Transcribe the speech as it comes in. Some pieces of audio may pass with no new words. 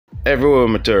Everywhere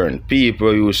I turn,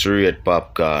 people used to rate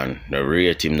Popcaan, they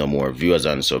rate him no more viewers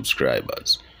and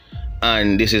subscribers.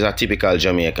 And this is a typical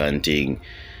Jamaican thing.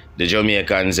 The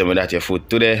Jamaicans say that your foot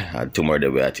today and tomorrow they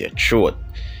will at your throat.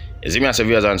 You see me as a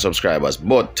viewers and subscribers,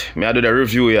 but me I do the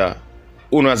review here.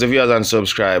 Who as the viewers and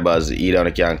subscribers either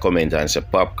can comment and say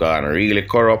Popcaan really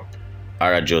corrupt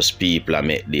or just people that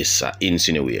make this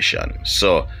insinuation.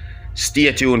 So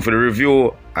stay tuned for the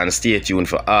review and stay tuned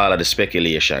for all of the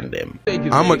speculation them.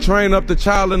 I'ma train up the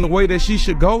child in the way that she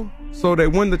should go, so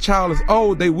that when the child is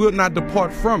old, they will not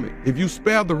depart from it. If you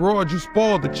spare the rod, you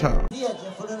spoil the child.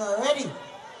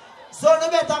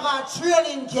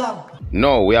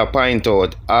 No, we are pointing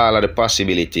out all of the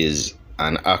possibilities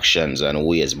and actions and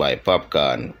ways by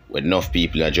Popcaan with enough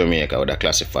people in Jamaica would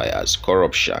classify as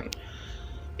corruption.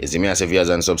 Is the me as viewers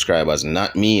and subscribers,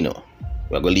 not me, no.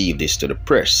 We're gonna leave this to the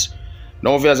press.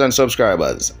 Now, viewers and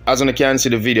subscribers, as you can see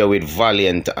the video with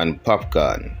Valiant and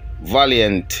Popcaan.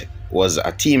 Valiant was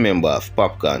a team member of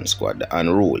Popcaan squad, the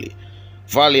Unruly.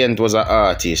 Valiant was an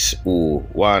artist who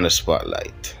won the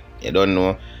spotlight. You don't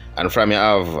know? And from you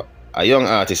have a young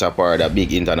artist a part of a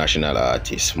big international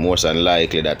artist. Most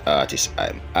unlikely that artist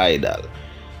I'm idol.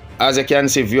 As you can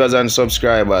see, viewers and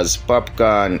subscribers,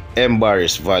 Popcaan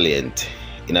embarrassed Valiant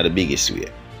in the biggest way.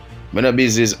 My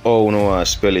business how no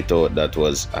spell it out that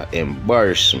was an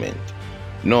embarrassment.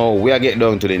 Now we are getting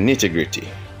down to the nitty-gritty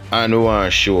and we want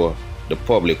to show the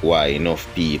public why enough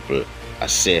people are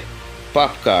say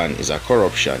Popcaan is a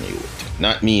corruption youth.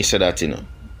 Not me say that, you know,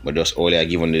 but just only I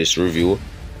give on this review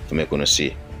to make you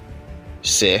see.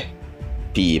 Say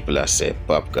people are say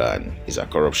Popcaan is a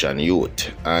corruption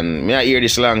youth. And me I hear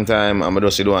this long time and I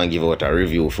just don't want to give out a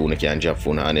review for you can drop for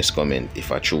an honest comment if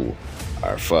it's true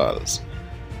or false.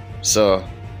 So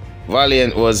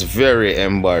Valiant was very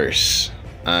embarrassed,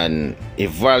 and if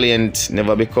Valiant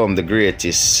never become the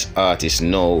greatest artist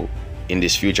now in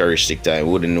this futuristic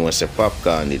time, wouldn't know say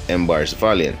Popcaan it embarrassed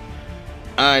Valiant.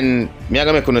 And me I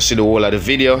gonna make you see the whole of the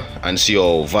video and see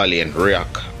how Valiant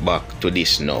react back to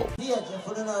this now.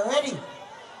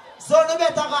 So no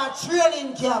better got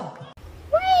training camp.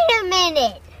 Wait a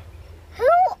minute. Who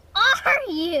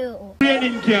are you?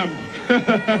 Training camp.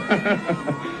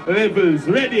 Levels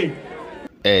ready.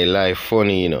 Hey, life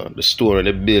funny, you know. The stone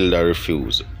they build or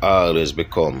refuse always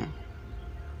become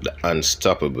the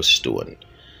unstoppable stone.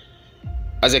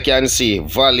 As you can see,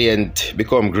 Valiant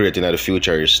become great in the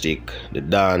futuristic. The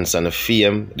dance and the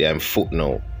fame, they are in foot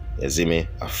now. You see me?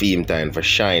 A fame time for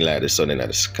shine like the sun in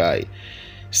the sky.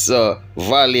 So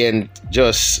Valiant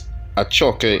just a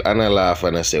chuckle and a laugh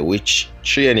and I say, which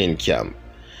training camp?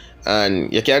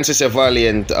 And you can see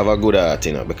Valiant have a good heart,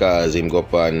 you know, because him go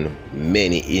up on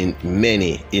many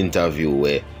interview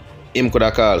where him could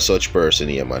have called such person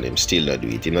here, man, him still not do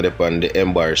it. Him not depend the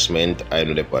embarrassment, I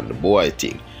not depend the boy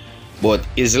thing. But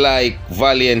it's like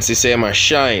Valiant is him a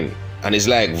shine, and it's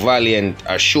like Valiant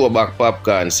a show back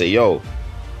Popcaan and say, yo,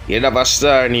 you have a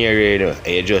star near you, you know, and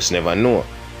you just never know.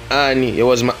 And it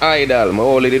was my idol, my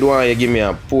only did want you give me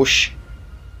a push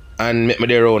and make me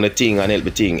there on the thing and help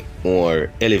the thing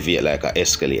more elevate like a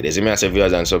escalate. As you may say,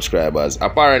 viewers and subscribers,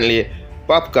 apparently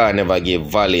Popcaan never gave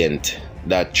Valiant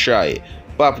that try.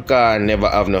 Popcaan never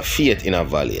have no faith in a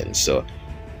Valiant. So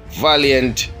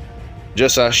Valiant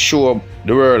just show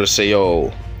the world say,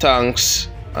 yo, thanks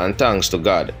and thanks to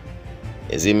God.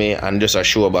 You see me? And just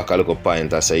show back a little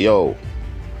point and say, yo,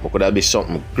 could that be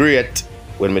something great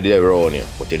when me there around you,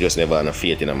 but you just never have no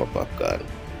faith in my Popcaan.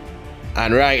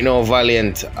 And right now,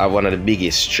 Valiant have one of the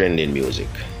biggest trending music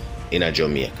in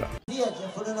Jamaica.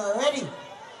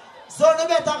 So no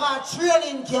better got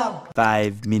training camp.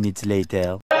 5 minutes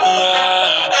later.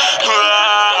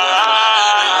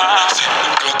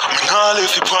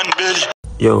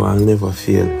 Yo, I'll never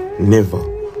fail. Never.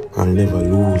 I'll never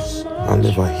lose. I'll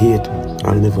never hate.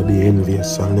 I'll never be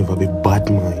envious. I'll never be bad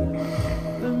mind.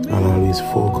 I'll always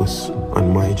focus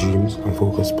on my dreams and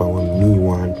focus on what me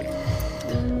want.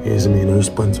 Here's me in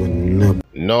response when never.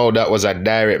 No, that was a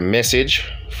direct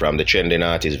message from the trending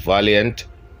artist Valiant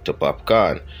to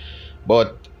Popcaan.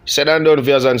 But said and done,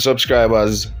 viewers and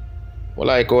subscribers, well,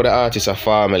 like how the artists are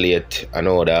formulate and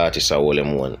how the artists are all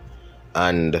in one.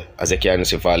 And as you can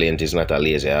see, Valiant is not a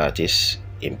lazy artist.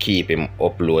 Him keep him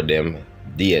upload them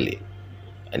daily.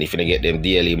 And if you don't get them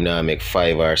daily, him now make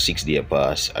 5 or 6 days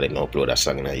pass and then upload a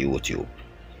song on YouTube.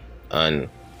 And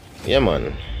yeah,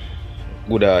 man,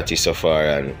 good artist so far,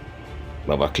 and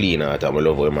I have a clean heart and I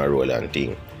love how I roll and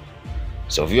thing.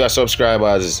 So viewer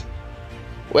subscribers,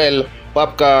 well,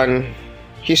 Popcaan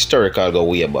historical go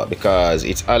way back, because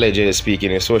it's allegedly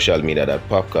speaking in social media that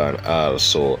Popcaan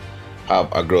also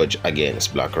have a grudge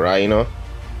against Black Rhino.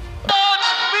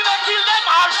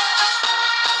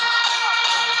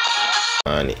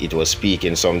 and it was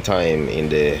speaking sometime in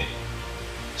the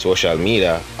social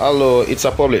media, although it's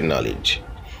a public knowledge.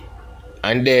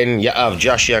 And then you have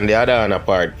Joshi and the other hand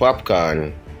apart,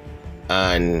 Popcaan,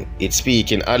 and it's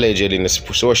speaking allegedly in the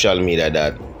social media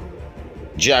that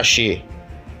Joshi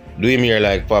do him here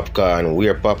like Popcaan,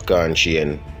 wear Popcaan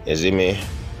chain. You see me?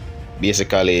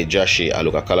 Basically, Joshi I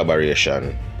look a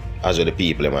collaboration, as what the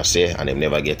people must say, and them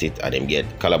never get it, and them get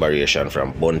collaboration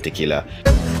from Bounty Killer.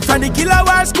 From the killer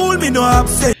war school, me no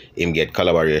upset. Him get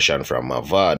collaboration from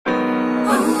Mavad.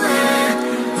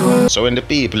 So when the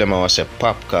people them say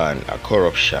Popcaan a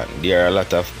corruption, there are a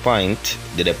lot of point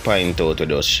that they point out to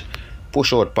just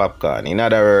push out Popcaan. In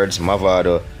other words,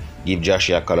 Mavado give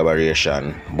Joshi a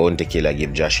collaboration, Bounty Killer give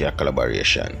Joshi a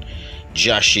collaboration.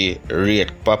 Joshi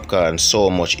rate Popcaan so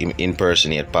much him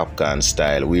impersonate Popcaan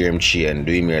style, wear him chain,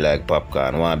 do him here like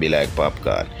Popcaan, wanna be like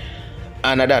Popcaan.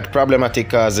 And that problematic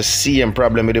cause the same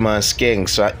problem with the man Skeng,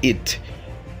 so it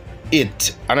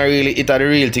and I really it are the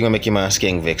real thing that make him and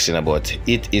Skeng vexing about.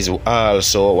 It is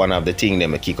also one of the things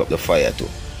that kick up the fire too.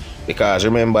 Because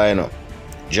remember, you know,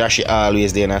 Joshi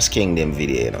always there in a Skeng them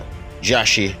video, you know.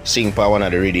 Joshi sing for one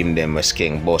of the rhythm them a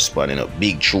Skeng boss pan, you know,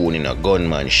 big tune, you know,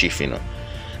 gunman shift, you know.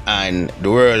 And the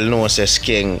world knows that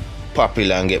Skeng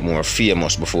popular and get more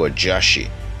famous before Joshi.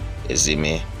 You see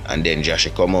me? And then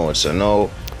Joshi come out. So now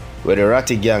where the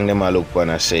Ratty gang them a look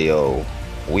and I say, yo,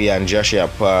 we and Joshi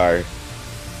apart.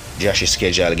 Joshi's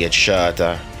schedule get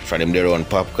shorter. For them their own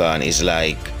Popcaan is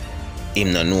like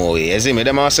him no know way. You see me?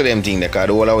 Them also them thing because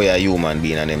the whole way a human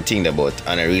being and them think about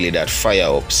and I really that fire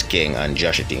up Skeng and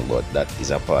Joshi thing, but that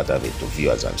is a part of it to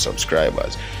viewers and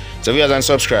subscribers. So viewers and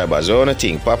subscribers, what do you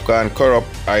think? Popcaan corrupt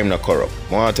or him not corrupt?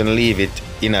 I want to leave it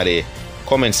in the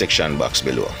comment section box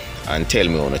below and tell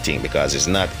me what you think, because it's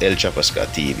not El Chapaska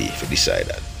TV if you decide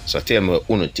that. So tell me what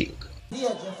you think. Yeah,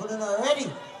 Jeff, we're not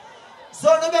ready. So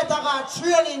no better go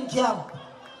training camp.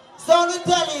 So no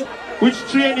tell him. Which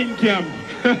training camp?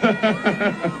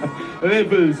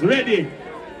 Levels ready.